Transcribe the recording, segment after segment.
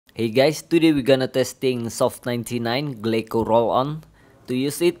Hey guys, today we're gonna testing Soft99 Glaco roll-on. To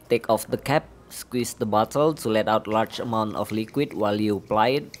use it, take off the cap, squeeze the bottle to let out large amount of liquid while you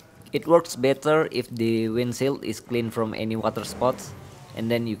apply it. It works better if the windshield is clean from any water spots, and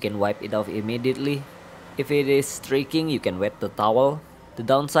then you can wipe it off immediately. If it is streaking, you can wet the towel. The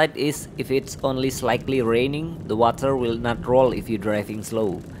downside is if it's only slightly raining, the water will not roll if you're driving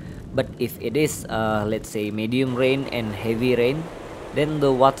slow. But if it is, let's say medium rain and heavy rain, then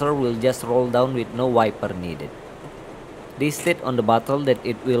the water will just roll down with no wiper needed. They state on the bottle that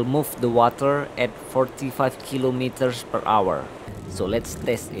it will move the water at 45 kilometers per hour. So let's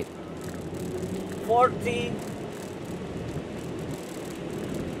test it. 40,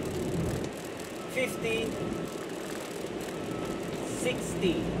 50,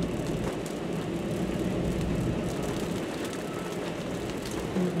 60.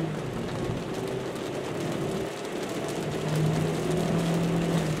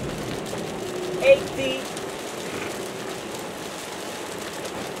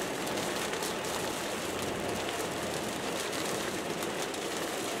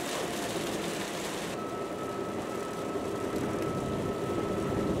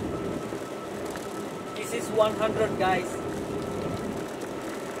 This is 100, guys.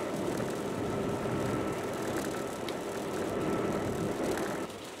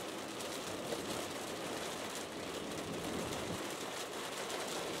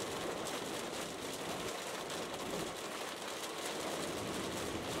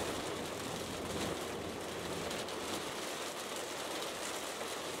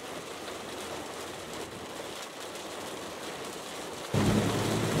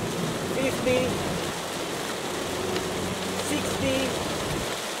 $50, 60,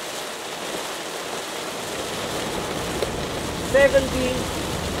 70,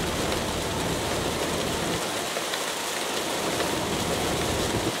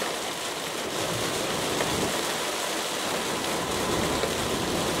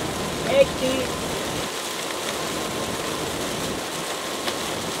 80,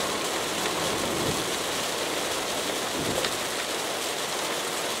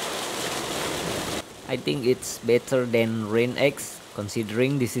 'I think it's better than Rain X,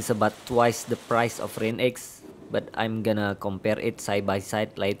 considering this is about twice the price of Rain X, but I'm gonna compare it side by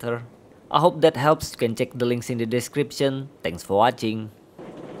side later. I hope that helps. You can check the links in the description. Thanks for watching.